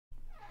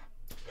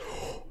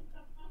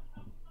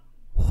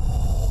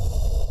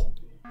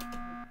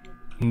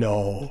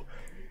No.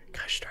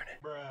 Gosh darn it.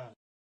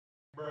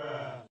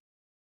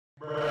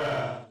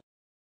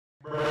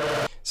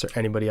 Is there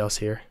anybody else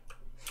here?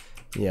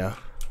 Yeah.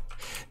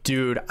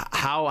 Dude,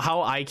 how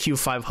IQ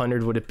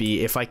 500 would it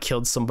be if I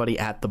killed somebody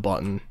at the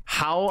button?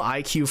 How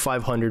IQ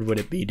 500 would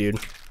it be, dude?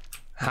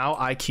 How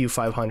IQ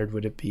 500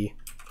 would it be?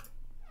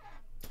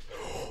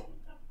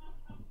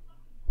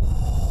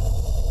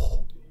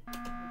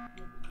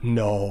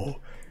 No.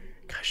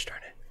 Gosh darn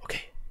it.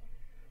 Okay.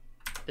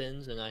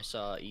 And I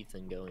saw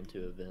Ethan go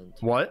into a vent.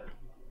 What?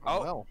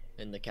 Oh.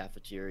 In the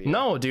cafeteria.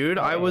 No, dude.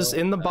 I was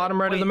in the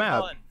bottom right of the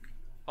map.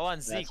 Hold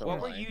on, Zeke.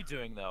 What were you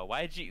doing though?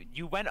 Why did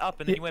you went up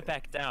and then you went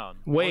back down?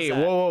 Wait,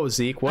 whoa,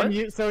 Zeke. What?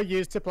 I'm so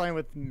used to playing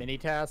with mini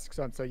tasks,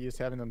 so I'm so used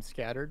to having them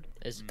scattered.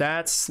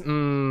 That's I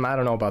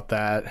don't know about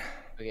that.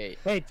 Okay.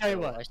 Hey, tell you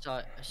what. I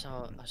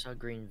saw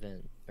green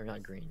vent. Or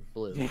not green,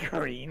 blue.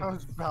 Green. I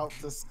was about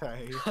to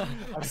say.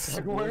 I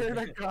swear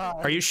to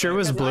God. Are you sure it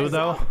was blue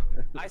though?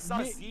 I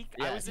saw Zeke.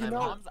 Yeah, I was in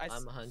comms.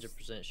 I'm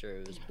 100% sure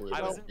it was blue.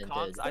 I was in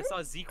comms. I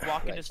saw Zeke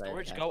walk into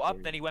storage, go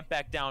up, then he went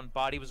back down.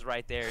 Body was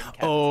right there.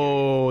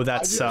 Oh,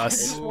 that's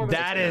sus.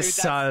 That is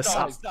sus.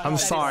 I'm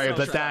sorry,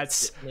 but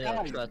that's.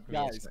 Yeah, trust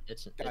me,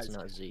 it's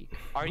not Zeke.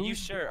 Are you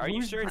sure? Are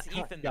you sure it's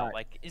Ethan though?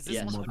 Like, is this?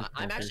 Yes,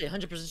 I'm actually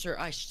 100% sure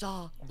I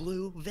saw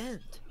blue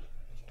vent.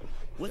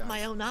 With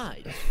my own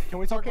eyes. Can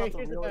we talk about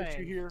the real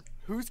issue here?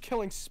 Who's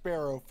killing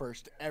Sparrow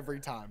first every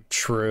time?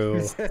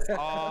 True.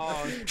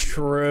 Oh,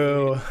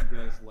 true. You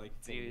guys like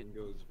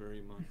flamingos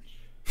very much.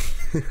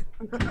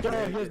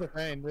 Here's the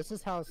thing. This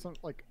is how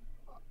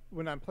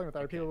when I'm playing with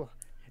other people,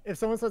 if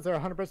someone says they're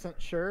 100%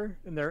 sure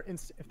and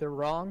if they're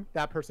wrong,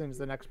 that person is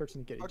the next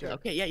person to get ejected.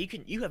 Okay, yeah,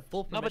 you have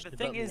full permission. No, but the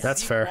thing is,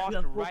 that's fair. You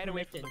have right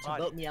away from the to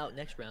vote me out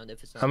next round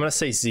if it's not. I'm gonna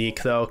say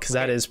Zeke though, because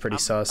that is pretty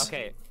sus.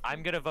 Okay,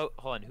 I'm gonna vote.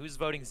 Hold on, who's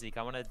voting Zeke?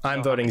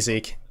 I'm voting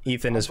Zeke.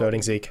 Ethan is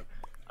voting Zeke.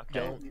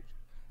 Okay.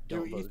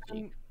 Don't vote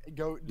Zeke.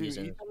 Do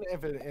Ethan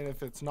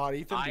if it's not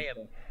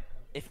Ethan.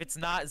 If it's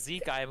not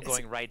Zeke, I am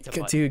going right to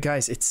button. Dude,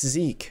 guys, it's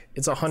Zeke.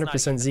 It's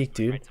 100% Zeke,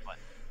 dude. Right to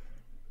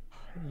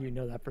button. You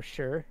know that for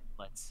sure.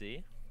 Let's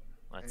see.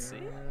 Let's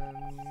see.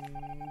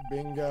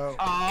 Bingo.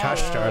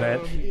 Gosh darn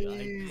it.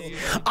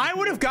 I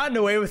would have gotten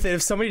away with it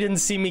if somebody didn't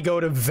see me go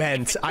to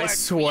vent. I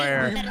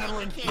swear.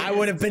 I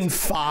would have been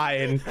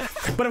fine.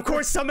 But of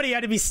course, somebody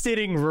had to be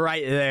sitting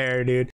right there, dude.